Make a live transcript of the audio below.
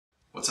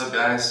What's up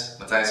guys,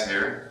 Matthijs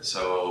here.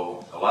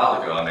 So a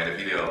while ago I made a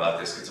video about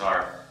this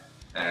guitar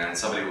and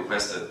somebody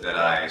requested that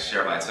I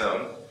share my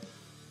tone.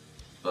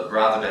 But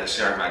rather than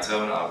sharing my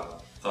tone, I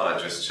thought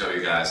I'd just show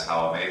you guys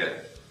how I made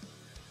it.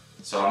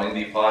 So I'm in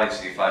the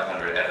Prodigy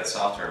 500 edit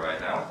software right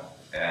now,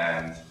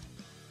 and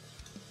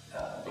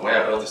the way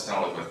I built this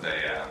tone was with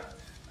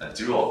a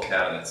dual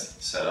cabinet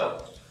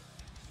setup.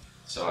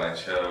 So I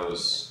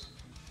chose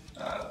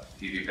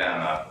PV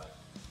Panama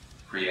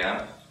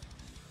preamp,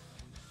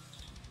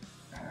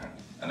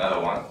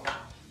 another one,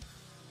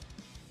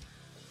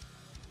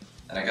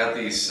 and I got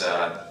these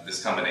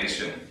this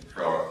combination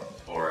for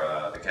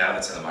the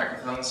cabinets and the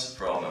microphones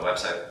from a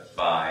website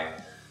by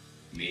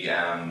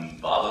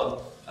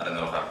Balo. I don't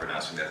know if I'm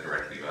pronouncing that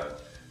correctly,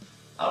 but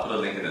I'll put a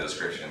link in the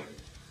description.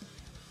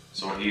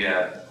 So what he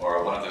had,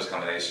 or one of those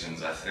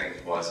combinations, I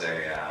think was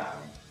a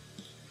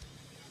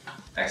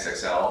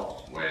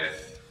XXL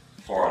with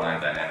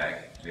 409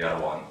 dynamic. The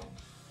other one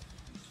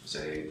was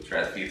a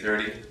Djent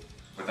V30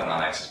 with an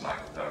on-axis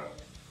microphone.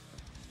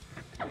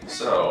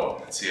 So,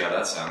 let's see how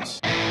that sounds.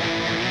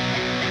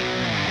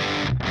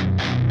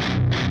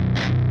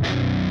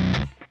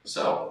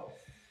 So,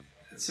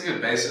 it's a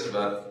good basis,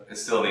 but it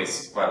still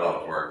needs quite a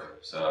lot of work.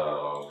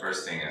 So,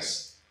 first thing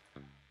is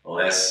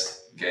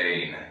less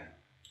gain.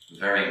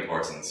 Very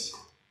important.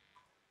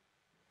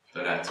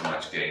 Don't have too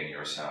much gain in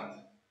your sound.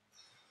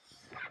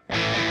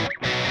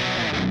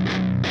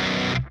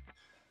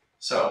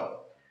 So,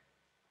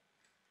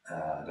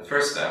 the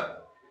first step,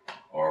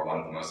 or one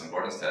of the most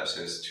important steps,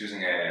 is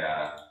choosing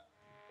an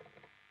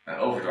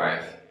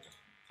overdrive.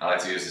 I like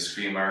to use the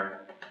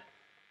screamer,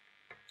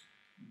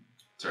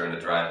 turn the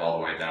drive all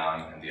the way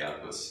down and the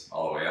outputs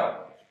all the way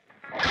up.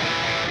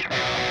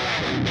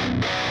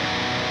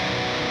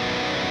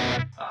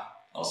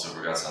 Also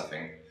forgot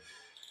something.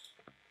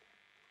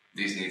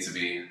 These need to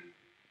be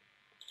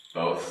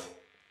both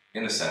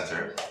in the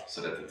center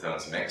so that the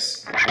tones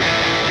mix. So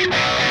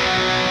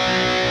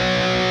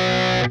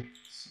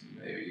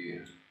maybe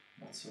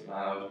not so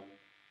loud.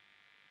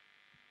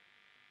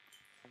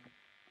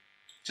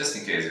 Just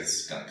in case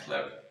it's gonna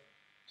clip,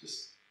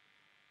 just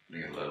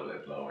bring it a little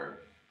bit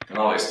lower. You can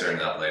always turn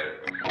it up later.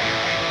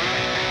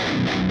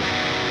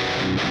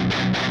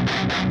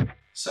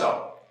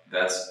 So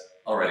that's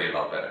already a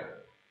lot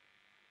better.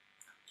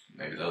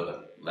 Maybe a little bit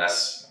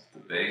less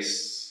of the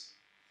bass,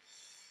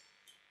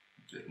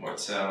 a bit more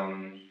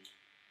tone.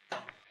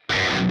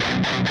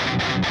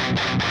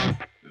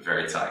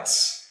 Very tight.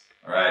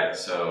 Alright,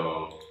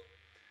 so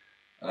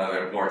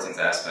another important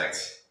aspect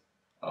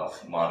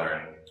of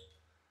modern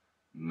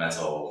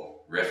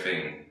metal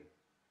riffing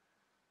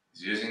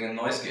is using a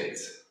noise gate.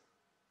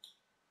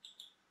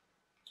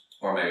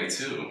 Or maybe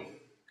two,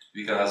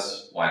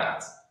 because why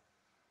not?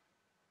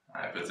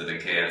 I put the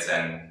decay at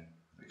 10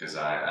 because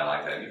I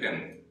like that. You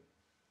can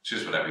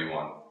choose whatever you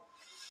want.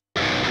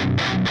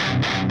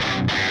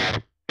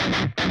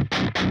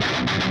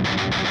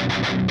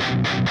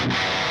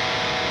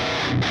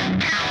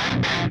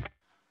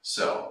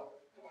 So,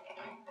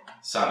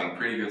 sounding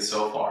pretty good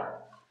so far.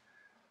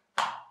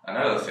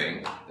 Another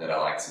thing that I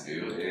like to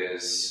do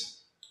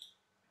is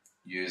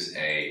use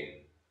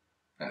an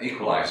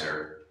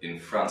equalizer in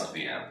front of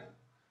the amp.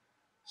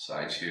 So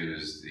I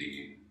choose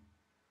the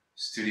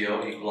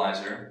studio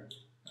equalizer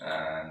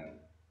and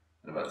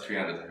at about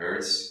 300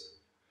 Hertz.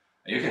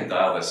 And you can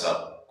dial this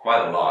up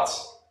quite a lot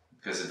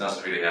because it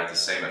doesn't really have the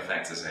same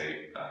effect as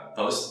a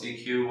post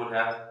EQ would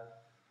have.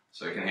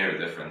 So you can hear the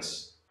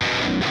difference.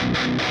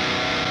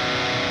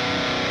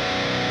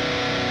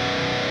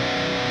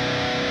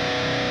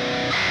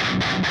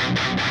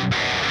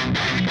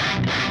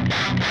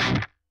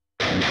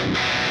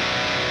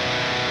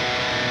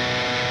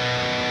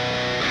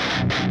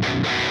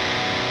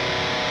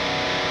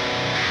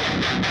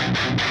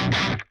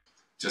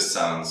 Just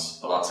sounds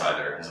a lot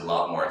tighter, has a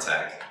lot more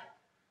attack,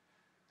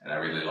 and I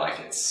really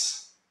like it.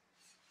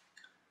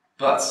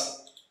 But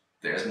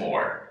there's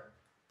more.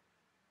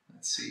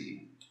 Let's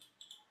see.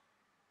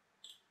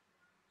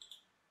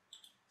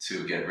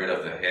 To get rid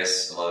of the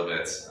hiss a little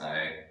bit,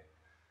 I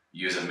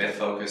use a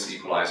mid-focus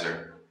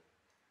equalizer.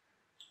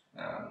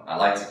 I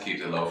like to keep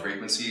the low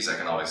frequencies. I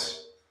can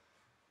always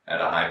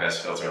add a high-pass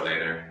filter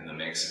later in the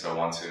mix if I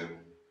want to.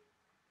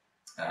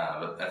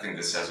 But I think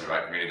this has a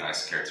really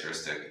nice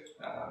characteristic.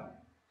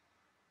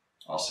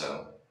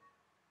 Also,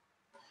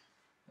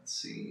 let's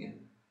see.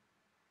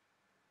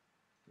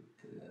 Put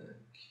the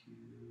Q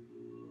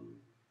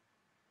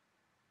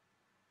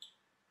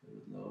a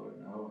little bit lower.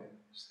 No, wait,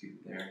 just keep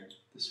it there.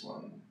 This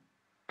one.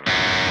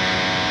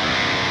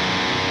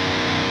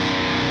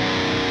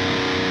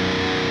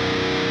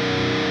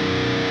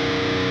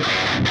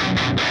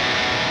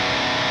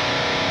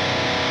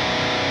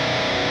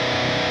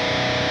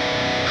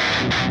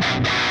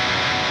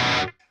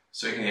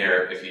 So you can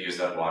hear if you use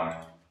that one.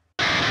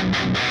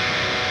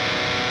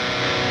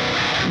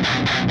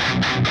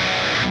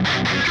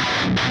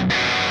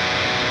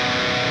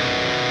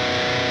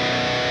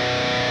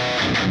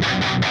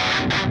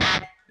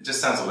 It just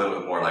sounds a little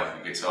bit more like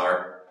a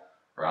guitar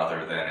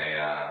rather than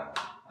a,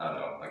 I don't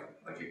know, like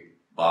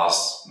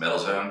Boss Metal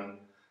Zone.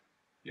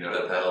 You know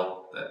that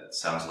pedal? That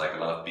sounds like a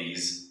lot of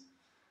bees.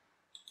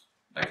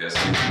 Like this.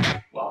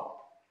 Well,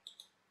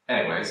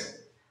 anyways.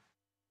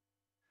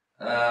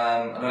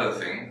 Another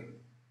thing.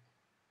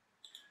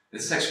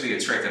 This is actually a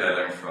trick that I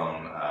learned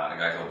from a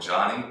guy called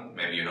Johnny.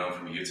 Maybe you know him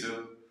from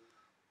YouTube.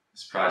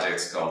 This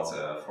project's called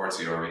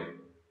Fortiori.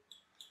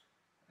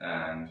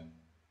 And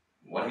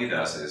what he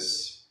does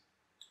is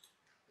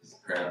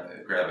grab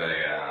a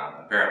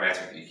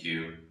parametric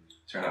EQ,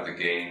 turn up the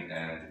gain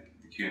and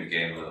EQ the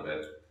gain a little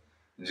bit,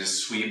 and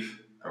just sweep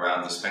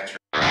around the spectrum.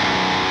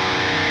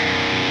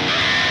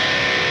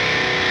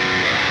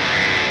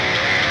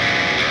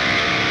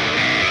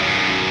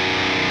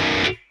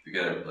 To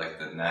get like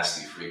the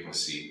nasty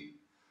frequency.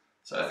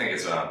 So I think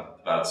it's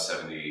about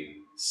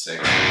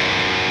 76.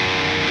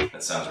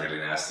 That sounds really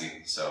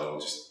nasty. So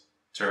just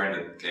turn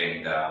the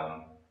gain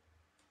down,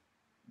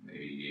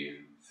 maybe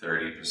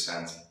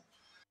 30%.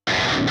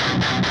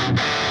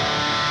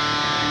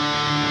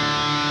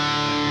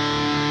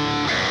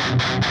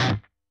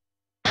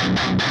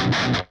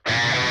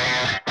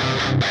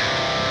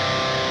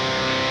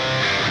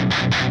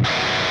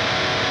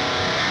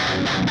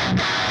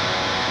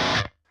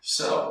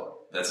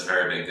 So that's a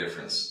very big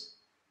difference.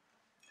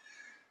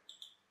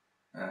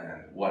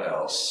 And what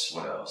else?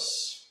 What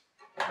else?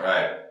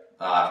 Right,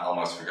 I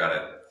almost forgot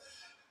it.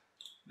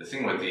 The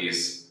thing with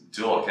these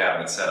dual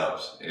cabinet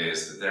setups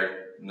is that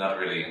they're not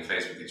really in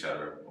phase with each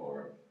other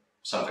or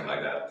something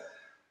like that.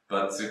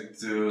 But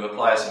to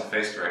apply some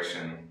phase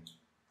correction,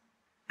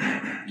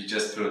 you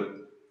just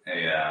put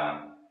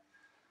an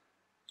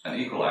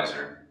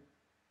equalizer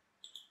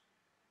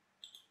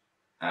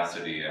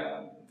after the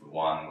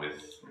one with,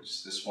 which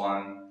is this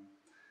one,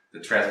 the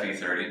Tret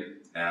V30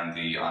 and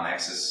the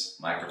on-axis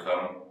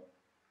microphone.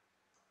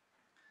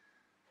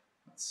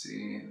 Let's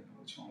see,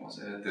 which one was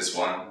it? This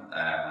one,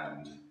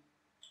 and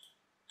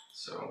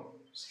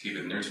so just keep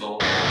it neutral.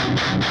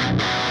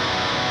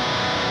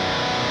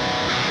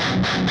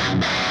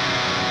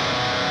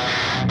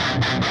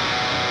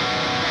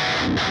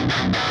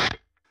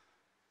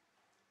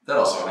 That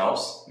also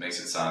helps, makes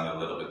it sound a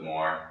little bit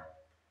more,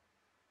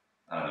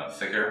 I don't know,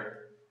 thicker.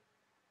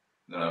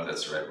 I don't know if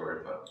that's the right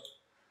word, but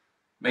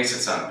makes it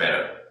sound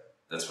better.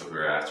 That's what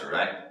we're after,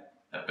 right?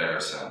 A better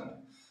sound.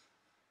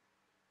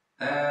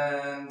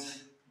 And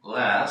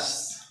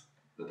last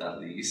but not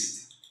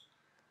least,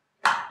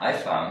 I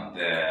found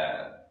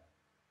that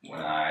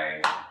when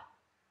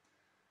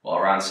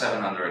around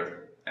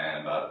 700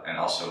 and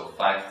also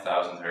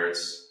 5000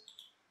 hertz,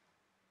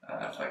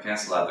 if I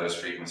cancel out those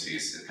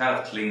frequencies, it kind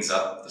of cleans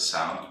up the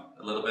sound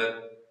a little bit.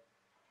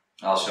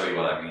 I'll show you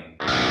what I mean.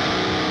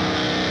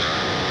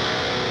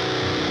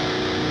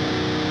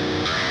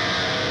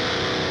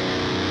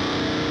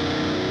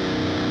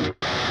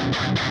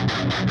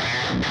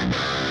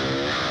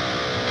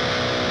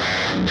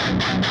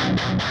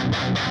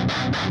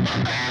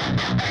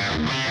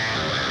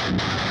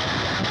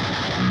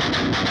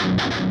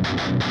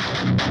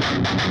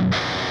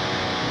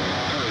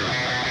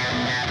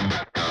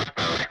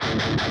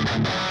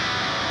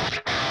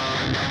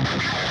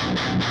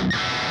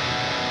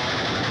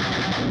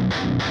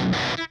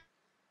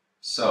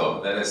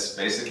 So that is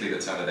basically the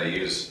tone that I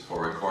use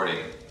for recording.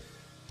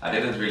 I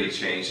didn't really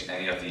change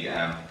any of the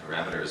amp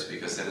parameters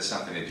because that is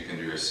something that you can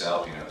do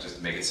yourself, you know,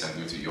 just make it sound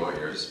good to your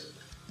ears.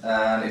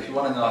 And if you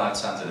want to know how it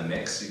sounds in a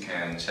mix, you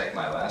can check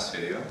my last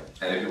video.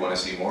 And if you want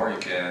to see more, you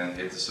can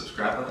hit the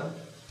subscribe button.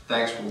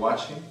 Thanks for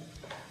watching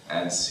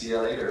and see you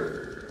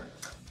later.